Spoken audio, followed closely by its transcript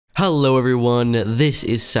Hello everyone, this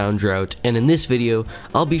is SoundDrought, and in this video,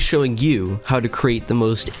 I'll be showing you how to create the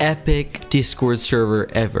most epic Discord server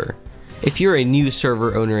ever. If you're a new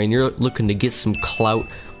server owner and you're looking to get some clout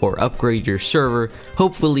or upgrade your server,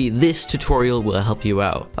 hopefully this tutorial will help you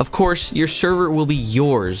out. Of course, your server will be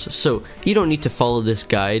yours, so you don't need to follow this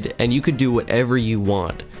guide and you can do whatever you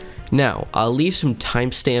want. Now, I'll leave some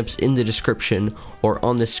timestamps in the description or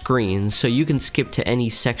on the screen so you can skip to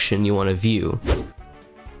any section you want to view.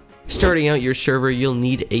 Starting out your server, you'll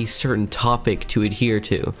need a certain topic to adhere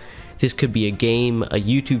to. This could be a game, a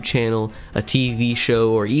YouTube channel, a TV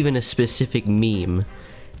show, or even a specific meme.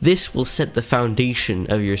 This will set the foundation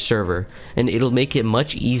of your server, and it'll make it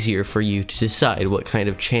much easier for you to decide what kind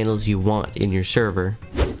of channels you want in your server.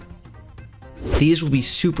 These will be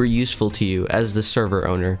super useful to you as the server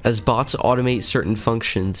owner, as bots automate certain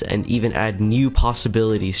functions and even add new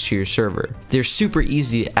possibilities to your server. They're super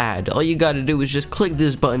easy to add. All you gotta do is just click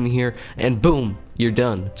this button here and boom, you're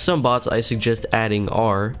done. Some bots I suggest adding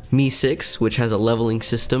are Me6, which has a leveling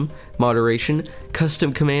system, moderation,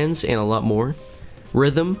 custom commands, and a lot more.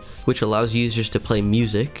 Rhythm, which allows users to play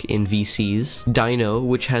music in VCs. Dino,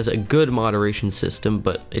 which has a good moderation system,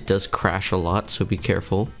 but it does crash a lot, so be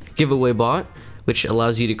careful. Giveaway bot, which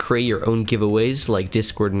allows you to create your own giveaways like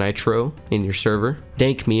Discord Nitro in your server.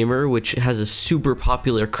 Dank Memer, which has a super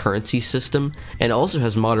popular currency system and also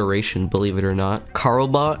has moderation, believe it or not.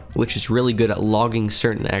 Carlbot, which is really good at logging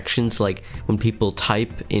certain actions like when people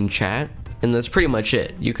type in chat. And that's pretty much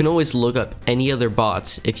it. You can always look up any other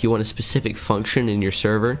bots if you want a specific function in your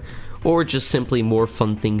server, or just simply more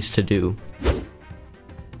fun things to do.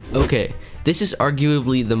 Okay, this is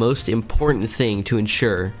arguably the most important thing to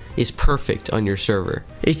ensure is perfect on your server.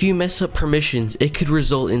 If you mess up permissions, it could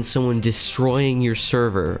result in someone destroying your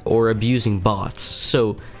server or abusing bots,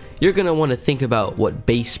 so you're gonna want to think about what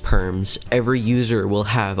base perms every user will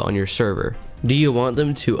have on your server. Do you want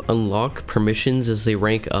them to unlock permissions as they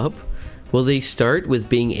rank up? Will they start with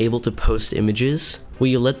being able to post images? Will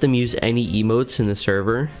you let them use any emotes in the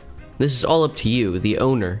server? This is all up to you, the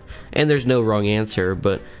owner, and there's no wrong answer,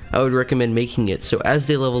 but I would recommend making it so as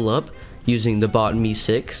they level up, using the bot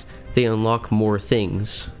Me6, they unlock more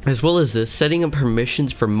things. As well as this, setting up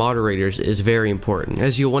permissions for moderators is very important,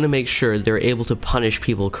 as you'll want to make sure they're able to punish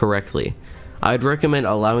people correctly. I'd recommend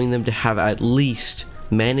allowing them to have at least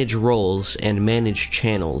manage roles and manage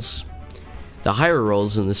channels. The higher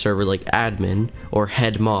roles in the server like admin or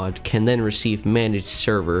head mod can then receive managed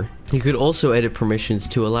server. You could also edit permissions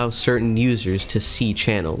to allow certain users to see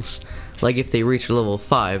channels. Like if they reach level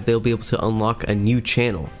 5, they'll be able to unlock a new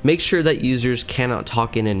channel. Make sure that users cannot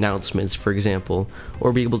talk in announcements, for example,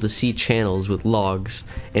 or be able to see channels with logs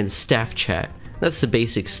and staff chat. That's the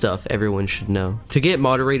basic stuff everyone should know. To get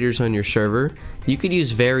moderators on your server, you could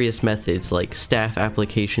use various methods like staff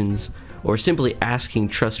applications, or simply asking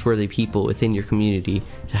trustworthy people within your community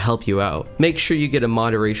to help you out. Make sure you get a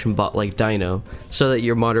moderation bot like Dino, so that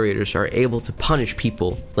your moderators are able to punish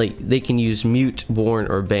people, like they can use mute, warn,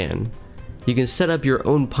 or ban. You can set up your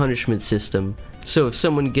own punishment system, so if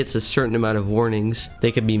someone gets a certain amount of warnings,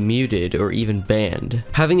 they can be muted or even banned.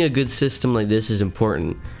 Having a good system like this is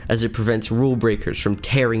important, as it prevents rule breakers from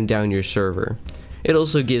tearing down your server. It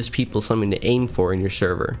also gives people something to aim for in your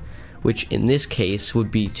server, which in this case would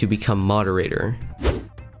be to become moderator.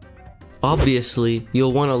 Obviously,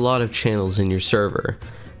 you'll want a lot of channels in your server,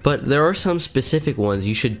 but there are some specific ones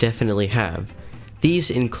you should definitely have. These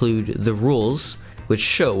include the rules, which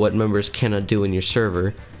show what members cannot do in your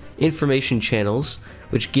server, information channels,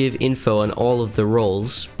 which give info on all of the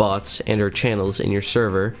roles, bots, and/or channels in your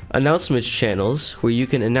server, announcements channels, where you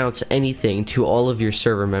can announce anything to all of your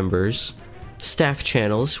server members, staff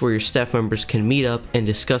channels, where your staff members can meet up and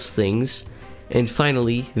discuss things, and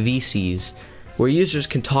finally, VCs, where users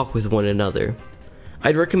can talk with one another.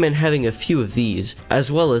 I'd recommend having a few of these,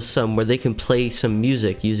 as well as some where they can play some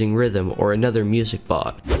music using Rhythm or another music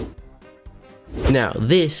bot. Now,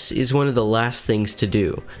 this is one of the last things to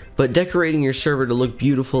do, but decorating your server to look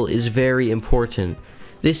beautiful is very important.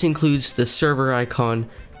 This includes the server icon,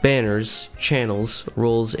 banners, channels,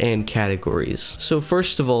 roles, and categories. So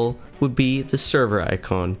first of all would be the server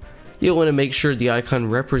icon. You'll want to make sure the icon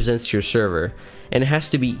represents your server, and it has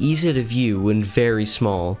to be easy to view when very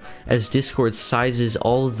small, as Discord sizes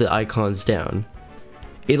all of the icons down.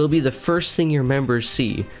 It'll be the first thing your members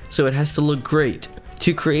see, so it has to look great.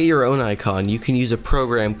 To create your own icon, you can use a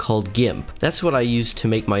program called GIMP. That's what I used to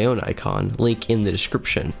make my own icon, link in the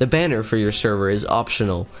description. The banner for your server is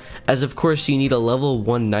optional, as of course you need a level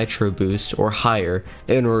 1 nitro boost or higher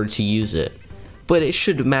in order to use it. but it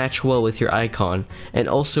should match well with your icon and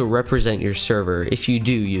also represent your server if you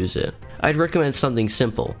do use it. I'd recommend something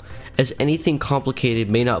simple, as anything complicated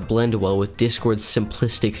may not blend well with Discord's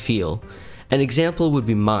simplistic feel. An example would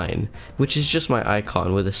be mine, which is just my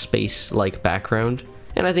icon with a space-like background,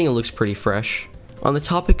 and I think it looks pretty fresh. On the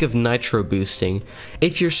topic of nitro boosting,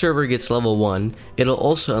 if your server gets level 1, it'll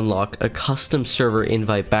also unlock a custom server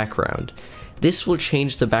invite background. This will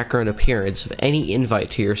change the background appearance of any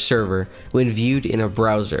invite to your server when viewed in a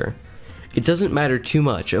browser. It doesn't matter too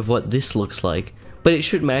much of what this looks like, but it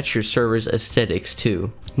should match your server's aesthetics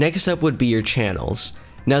too. Next up would be your channels.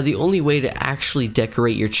 Now the only way to actually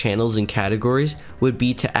decorate your channels and categories would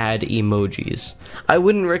be to add emojis. I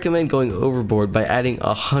wouldn't recommend going overboard by adding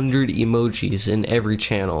 100 emojis in every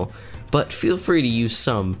channel, but feel free to use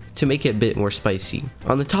some to make it a bit more spicy.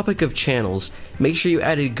 On the topic of channels, make sure you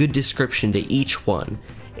add a good description to each one,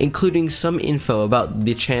 including some info about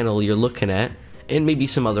the channel you're looking at, and maybe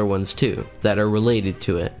some other ones too, that are related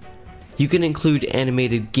to it. You can include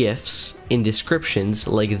animated GIFs in descriptions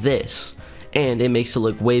like this, and it makes it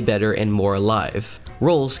look way better and more alive.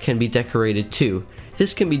 Roles can be decorated too.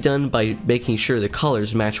 This can be done by making sure the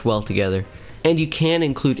colors match well together. And you can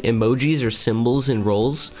include emojis or symbols in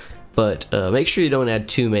roles, but make sure you don't add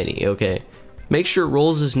too many, okay? Make sure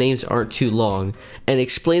roles' names aren't too long, and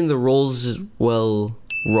explain the roles, well,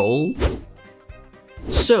 role?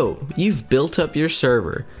 So, you've built up your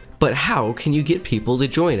server, but how can you get people to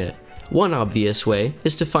join it? One obvious way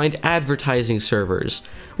is to find advertising servers,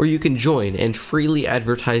 where you can join and freely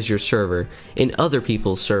advertise your server in other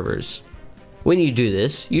people's servers. When you do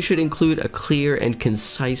this, you should include a clear and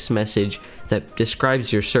concise message that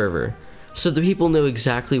describes your server, so the people know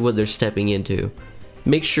exactly what they're stepping into.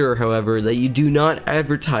 Make sure, however, that you do not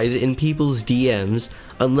advertise in people's DMs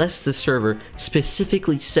unless the server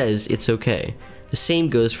specifically says it's okay. The same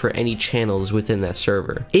goes for any channels within that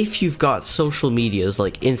server. If you've got social medias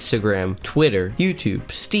like Instagram, Twitter,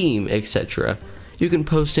 YouTube, Steam, etc., you can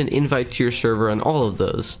post an invite to your server on all of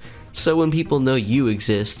those, so when people know you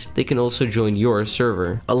exist, they can also join your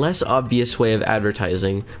server. A less obvious way of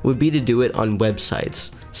advertising would be to do it on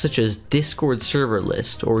websites, such as Discord server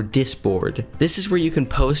list or Disboard. This is where you can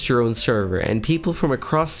post your own server and people from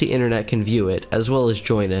across the internet can view it as well as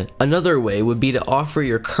join it. Another way would be to offer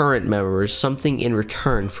your current members something in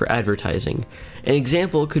return for advertising. An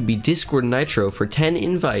example could be Discord Nitro for 10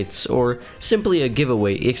 invites, or simply a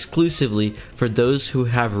giveaway exclusively for those who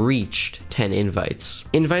have reached 10 invites.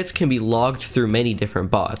 Invites can be logged through many different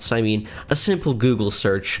bots. I mean, a simple Google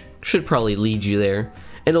search should probably lead you there.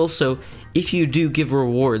 And also, if you do give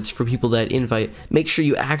rewards for people that invite, make sure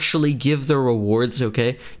you actually give the rewards,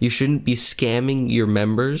 okay? You shouldn't be scamming your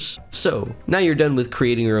members. So, now you're done with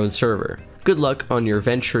creating your own server. Good luck on your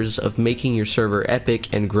ventures of making your server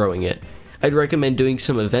epic and growing it. I'd recommend doing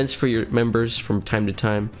some events for your members from time to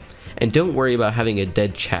time. And don't worry about having a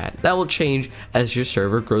dead chat. That will change as your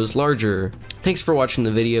server grows larger. Thanks for watching the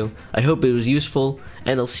video. I hope it was useful,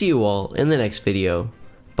 and I'll see you all in the next video.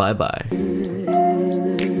 Bye bye.